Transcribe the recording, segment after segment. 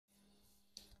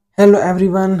Hello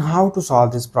everyone, how to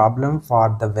solve this problem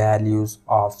for the values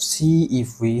of c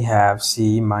if we have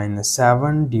c minus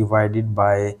 7 divided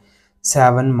by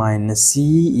 7 minus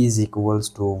c is equals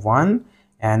to 1,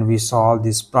 and we solve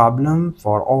this problem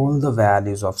for all the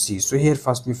values of c. So here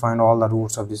first we find all the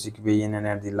roots of this equation, and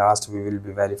at the last we will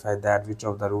be verify that which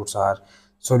of the roots are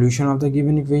solution of the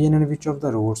given equation and which of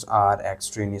the roots are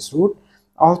extraneous root.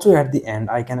 Also at the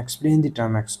end I can explain the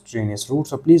term extraneous root,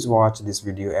 so please watch this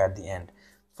video at the end.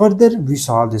 Further, we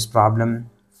solve this problem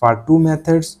for two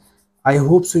methods. I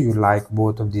hope so you like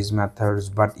both of these methods,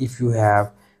 but if you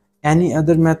have any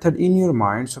other method in your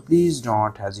mind, so please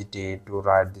don't hesitate to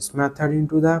write this method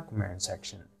into the comment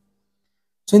section.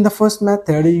 So in the first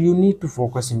method, you need to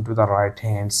focus into the right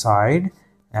hand side,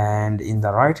 and in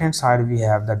the right hand side we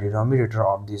have the denominator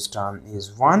of this term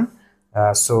is 1.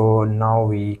 So now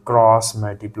we cross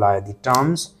multiply the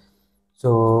terms.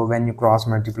 So when you cross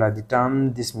multiply the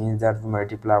term, this means that we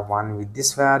multiply 1 with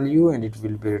this value and it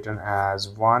will be written as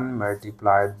 1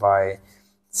 multiplied by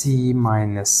c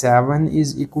minus 7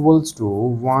 is equals to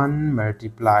 1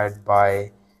 multiplied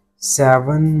by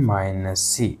 7 minus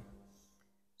c.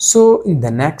 So in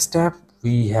the next step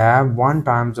we have 1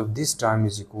 times of this term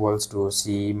is equals to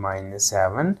c minus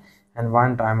 7 and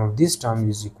 1 time of this term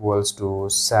is equals to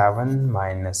 7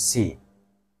 minus c.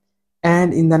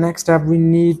 And in the next step we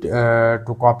need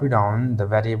to copy down the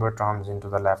variable terms into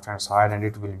the left hand side, and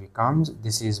it will becomes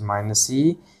this is minus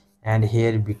c and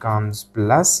here becomes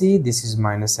plus c. This is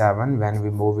minus 7. When we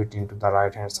move it into the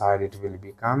right hand side it will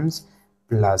becomes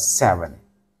plus 7.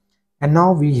 And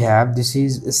now we have this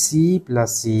is c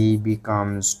plus c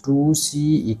becomes 2c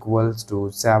equals to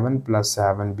 7 plus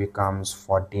 7 becomes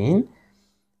 14.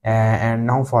 And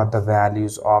now for the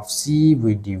values of c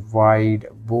we divide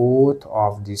both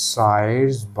of the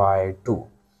sides by 2.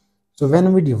 So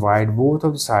when we divide both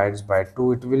of the sides by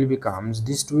 2, it will becomes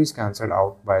this 2 is cancelled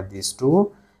out by this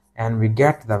 2, and we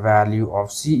get the value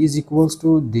of c is equals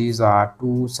to, these are 2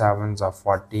 7s are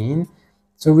 14.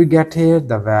 So we get here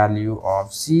the value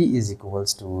of c is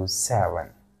equals to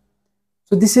 7.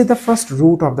 So this is the first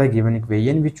root of the given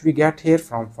equation which we get here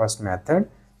from first method.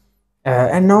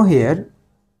 And now here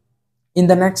in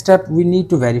the next step we need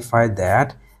to verify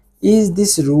that is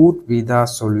this root be the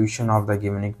solution of the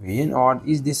given equation or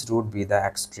is this root be the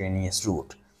extraneous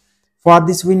root. For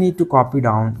this we need to copy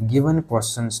down given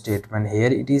question statement. Here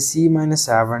it is c minus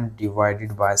 7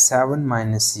 divided by 7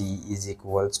 minus c is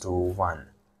equals to 1.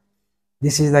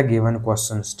 This is the given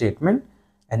question statement,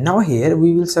 and now here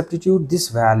we will substitute this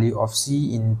value of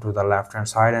c into the left hand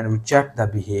side and we check the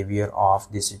behavior of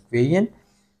this equation,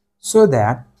 so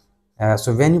that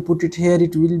so when you put it here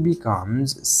it will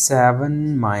becomes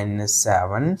 7 minus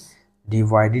 7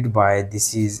 divided by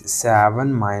this is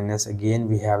 7 minus, again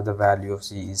we have the value of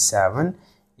c is 7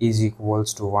 is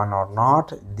equals to 1 or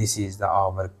not. This is the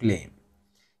our claim.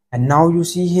 And now you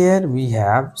see here we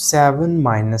have 7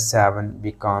 minus 7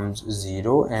 becomes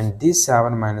 0, and this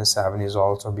 7 minus 7 is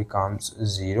also becomes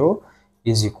 0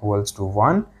 is equals to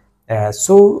 1.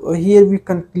 So here we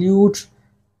conclude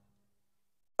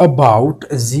about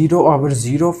 0 over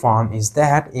 0 form is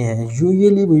that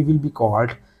usually we will be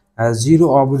called 0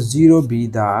 over 0 be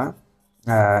the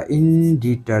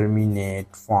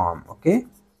indeterminate form. Okay,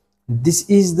 this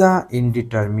is the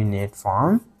indeterminate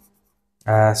form.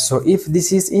 So if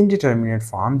this is indeterminate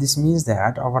form, this means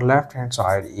that our left hand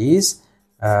side is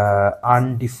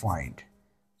undefined.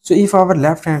 So if our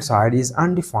left hand side is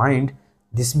undefined,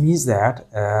 this means that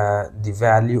the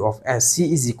value of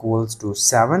c is equals to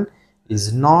 7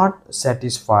 is not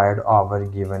satisfied our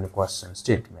given question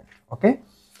statement. Okay,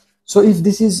 so if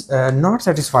this is not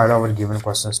satisfied our given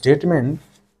question statement,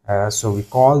 so we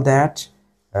call that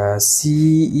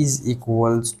c is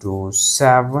equals to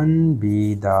 7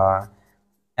 be the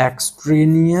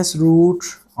extraneous root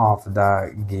of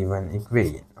the given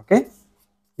equation. Okay,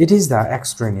 it is the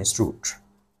extraneous root.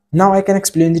 Now I can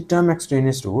explain the term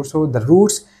extraneous root. So the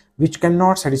roots which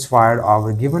cannot satisfy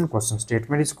our given question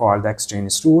statement is called the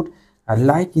extraneous root.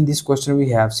 Like in this question we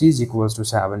have c is equals to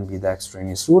 7 be the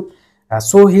extraneous root.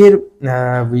 So here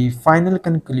we final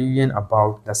conclusion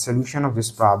about the solution of this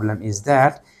problem is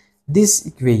that this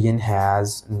equation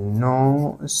has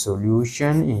no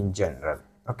solution in general.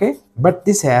 Okay, but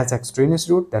this has extraneous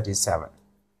root, that is 7.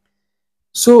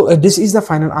 So this is the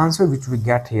final answer which we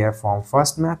get here from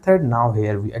first method. Now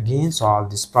here we again solve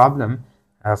this problem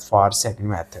for second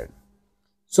method.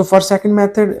 So for second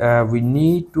method we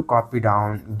need to copy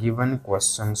down given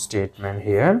question statement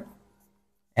here,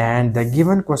 and the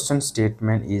given question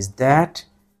statement is that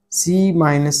c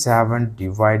minus 7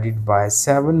 divided by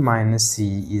 7 minus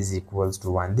c is equals to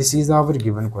 1. This is our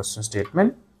given question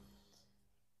statement.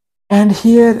 And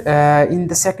here in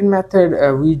the second method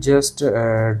we just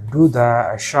do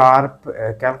the sharp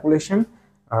calculation.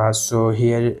 So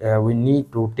here we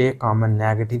need to take common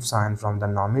negative sign from the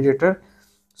numerator.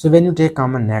 So when you take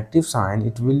common negative sign,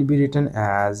 it will be written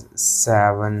as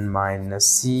 7 minus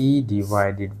c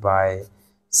divided by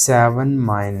 7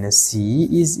 minus c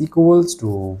is equals to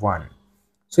 1.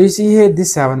 So you see here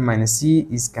this 7 minus c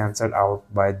is cancelled out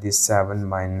by this 7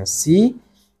 minus c,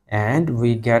 and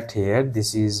we get here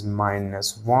this is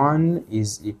minus 1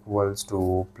 is equals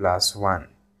to plus 1.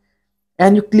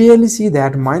 And you clearly see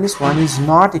that minus 1 is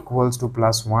not equals to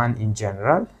plus 1 in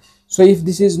general. So if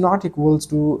this is not equals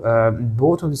to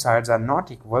both of the sides are not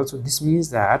equal, so this means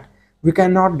that we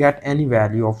cannot get any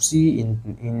value of c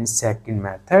in second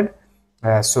method.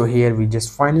 So here we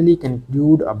just finally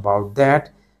conclude about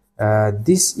that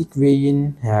this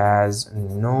equation has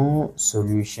no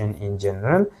solution in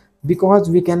general, because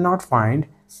we cannot find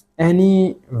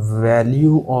any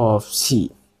value of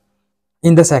c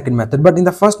in the second method. But in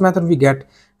the first method we get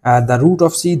the root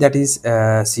of c, that is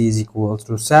c is equals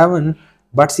to 7,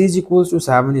 but c is equals to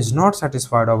 7 is not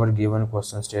satisfied our given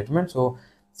question statement. So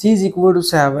c is equal to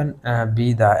 7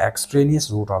 be the extraneous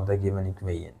root of the given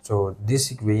equation. So this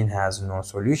equation has no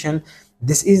solution.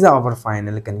 This is our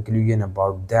final conclusion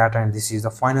about that, and this is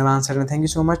the final answer. And thank you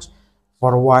so much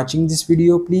for watching this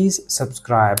video. Please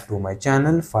subscribe to my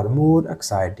channel for more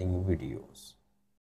exciting videos.